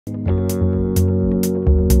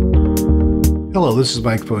Hello, this is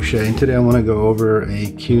Mike Fauché, and today I want to go over a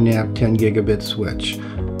QNAP 10 gigabit switch.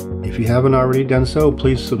 If you haven't already done so,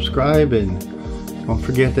 please subscribe and don't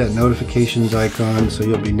forget that notifications icon so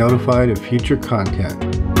you'll be notified of future content.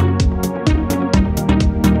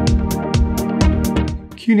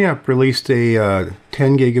 QNAP released a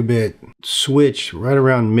 10 gigabit switch right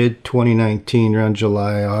around mid-2019, around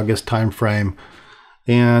July, August timeframe.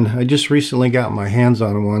 And I just recently got my hands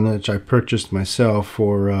on one, which I purchased myself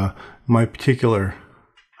for my particular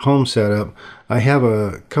home setup. I have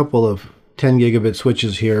a couple of 10 gigabit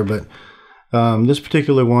switches here, but this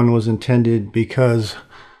particular one was intended because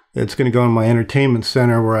it's going to go in my entertainment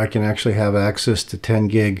center where I can actually have access to 10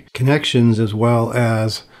 gig connections as well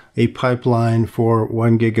as a pipeline for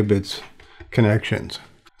 1 gigabits connections.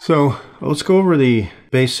 So let's go over the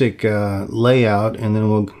basic layout, and then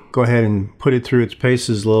we'll go ahead and put it through its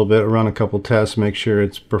paces a little bit, run a couple tests, make sure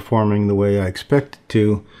it's performing the way I expect it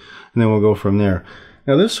to, and then we'll go from there.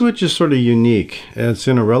 Now this switch is sort of unique. It's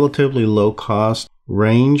in a relatively low cost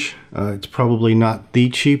range. It's probably not the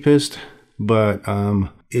cheapest, but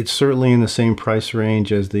it's certainly in the same price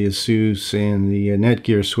range as the Asus and the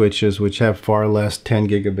Netgear switches, which have far less 10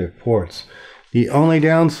 gigabit ports. The only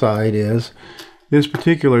downside is this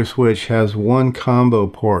particular switch has one combo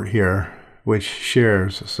port here, which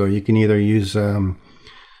shares. So you can either use, copper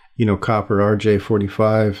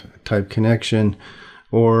RJ45 type connection,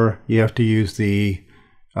 or you have to use the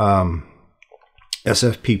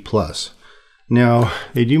SFP Plus. Now,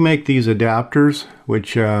 they do make these adapters,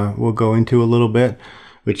 which we'll go into a little bit,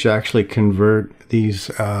 which actually convert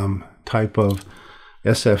these type of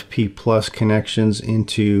SFP Plus connections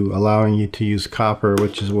into allowing you to use copper,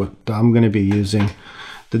 which is what I'm going to be using.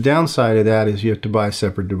 The downside of that is you have to buy a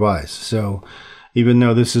separate device. So even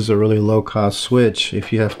though this is a really low cost switch,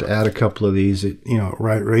 if you have to add a couple of these, it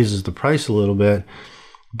raises the price a little bit.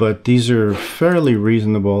 But these are fairly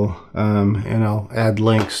reasonable, and I'll add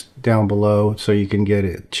links down below so you can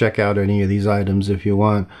check out any of these items if you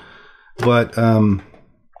want. But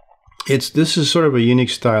this is sort of a unique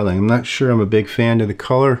styling. I'm not sure I'm a big fan of the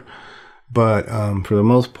color, but for the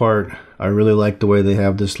most part, I really like the way they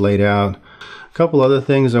have this laid out. A couple other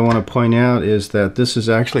things I want to point out is that this is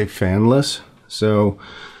actually fanless, so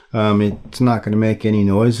it's not going to make any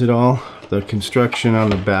noise at all. The construction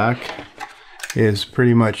on the back is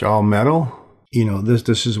pretty much all metal.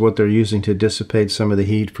 This is what they're using to dissipate some of the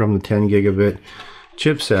heat from the 10 gigabit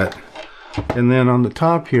chipset. And then on the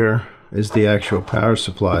top here is the actual power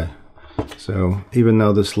supply. So even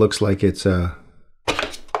though this looks like it's a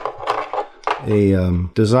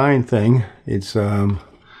design thing, it's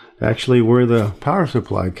actually where the power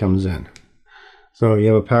supply comes in. So you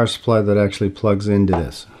have a power supply that actually plugs into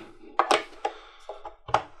this.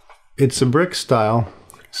 It's a brick style,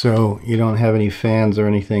 so you don't have any fans or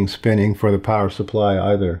anything spinning for the power supply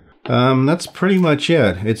either. That's pretty much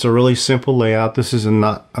it. It's a really simple layout. This is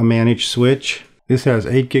not a managed switch. This has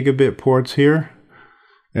 8 gigabit ports here,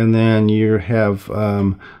 and then you have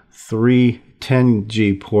 3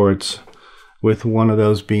 10G ports, with one of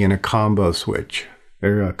those being a combo switch,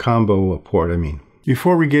 or a combo port, I mean.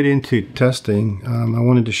 Before we get into testing, I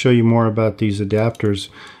wanted to show you more about these adapters.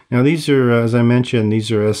 Now these are, as I mentioned,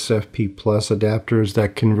 these are SFP Plus adapters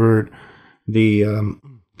that convert the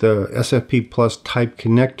SFP Plus type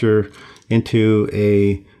connector into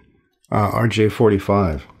a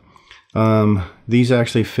RJ45. These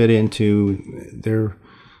actually fit into, they're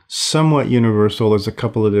somewhat universal. There's a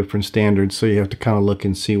couple of different standards, so you have to kind of look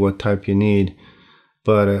and see what type you need.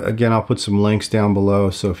 But again, I'll put some links down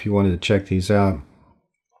below, so if you wanted to check these out.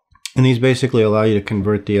 And these basically allow you to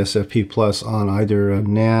convert the SFP Plus on either a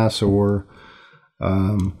NAS or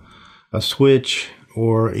a switch,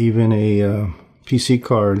 or even a PC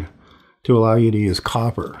card to allow you to use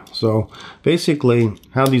copper. So basically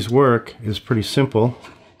how these work is pretty simple.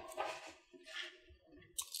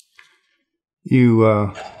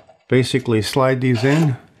 You basically slide these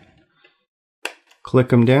in, click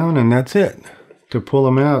them down, and that's it. To pull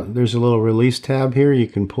them out, there's a little release tab here. You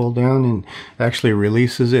can pull down and actually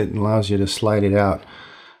releases it and allows you to slide it out.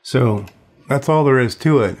 So that's all there is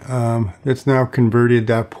to it. It's now converted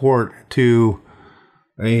that port to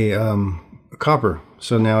a copper.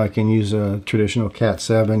 So now I can use a traditional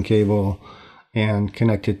Cat7 cable and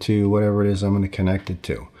connect it to whatever it is I'm going to connect it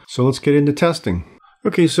to. So let's get into testing.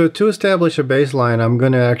 Okay, so to establish a baseline,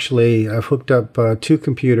 I've hooked up 2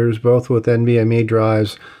 computers, both with NVMe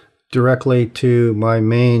drives, directly to my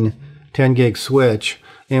main 10 gig switch,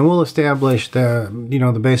 and we'll establish the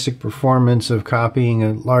basic performance of copying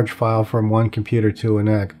a large file from one computer to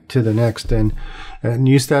the next, and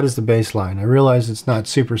use that as the baseline. I realize it's not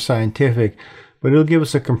super scientific, but it'll give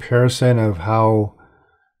us a comparison of how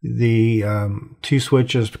the two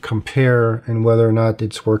switches compare and whether or not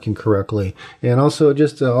it's working correctly. And also,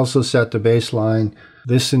 just to also set the baseline,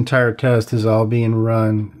 this entire test is all being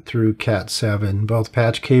run through Cat7, both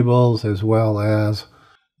patch cables as well as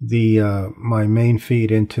the my main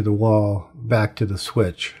feed into the wall back to the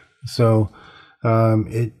switch. So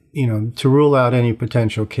to rule out any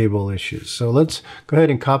potential cable issues. So let's go ahead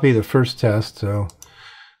and copy the first test. So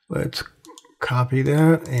let's copy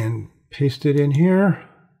that and paste it in here.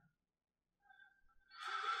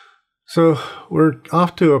 So we're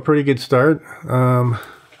off to a pretty good start.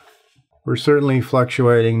 We're certainly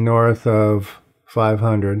fluctuating north of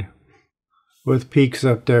 500 with peaks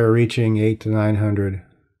up there reaching 800 to 900.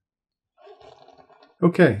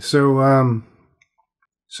 Okay, so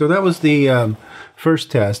that was the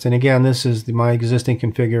first test, and again, this is my existing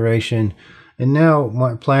configuration. And now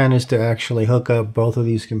my plan is to actually hook up both of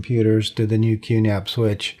these computers to the new QNAP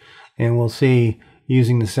switch, and we'll see,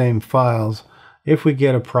 using the same files, if we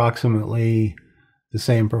get approximately the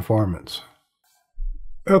same performance.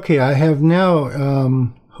 Okay, I have now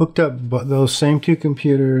hooked up those same two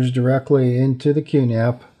computers directly into the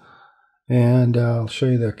QNAP, and I'll show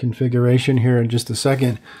you the configuration here in just a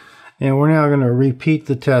second. And we're now going to repeat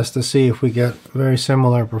the test to see if we get very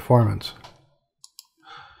similar performance.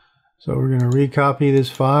 So we're going to recopy this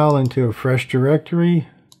file into a fresh directory.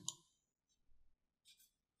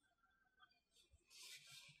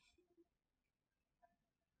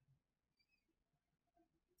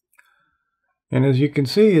 And as you can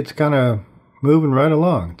see, it's kind of moving right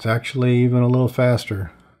along. It's actually even a little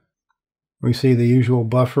faster. We see the usual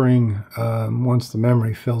buffering once the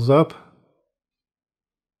memory fills up.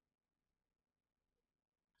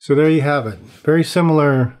 So there you have it. Very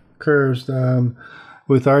similar curves,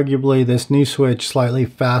 with arguably this new switch slightly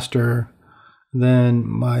faster than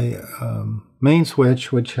my main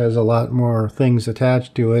switch, which has a lot more things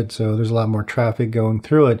attached to it, so there's a lot more traffic going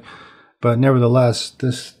through it. But nevertheless,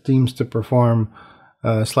 this seems to perform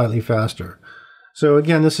slightly faster. So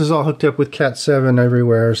again, this is all hooked up with Cat7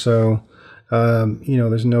 everywhere, so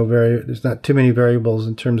there's not too many variables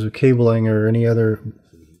in terms of cabling or any other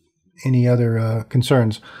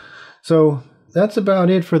concerns. So that's about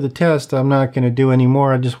it for the test. I'm not going to do any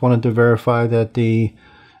more. I just wanted to verify that the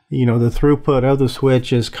throughput of the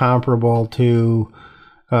switch is comparable to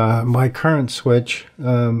my current switch.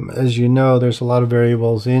 As you know, there's a lot of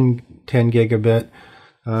variables in 10 gigabit.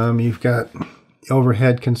 You've got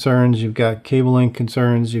overhead concerns, you've got cabling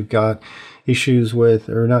concerns, you've got issues with,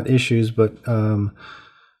 or not issues, but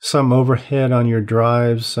some overhead on your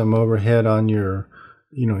drives, some overhead on your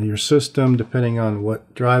system, depending on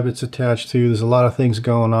what drive it's attached to. There's a lot of things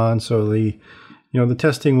going on, so the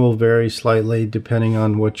testing will vary slightly depending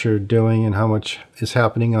on what you're doing and how much is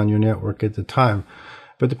happening on your network at the time.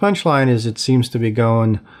 But the punchline is it seems to be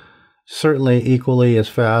going certainly equally as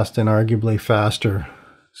fast and arguably faster.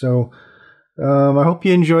 So I hope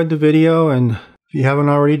you enjoyed the video, and if you haven't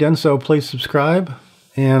already done so, please subscribe.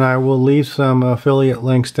 And I will leave some affiliate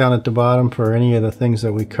links down at the bottom for any of the things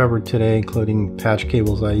that we covered today, including patch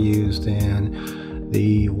cables I used and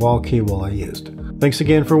the wall cable I used. Thanks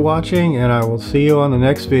again for watching, and I will see you on the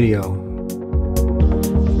next video.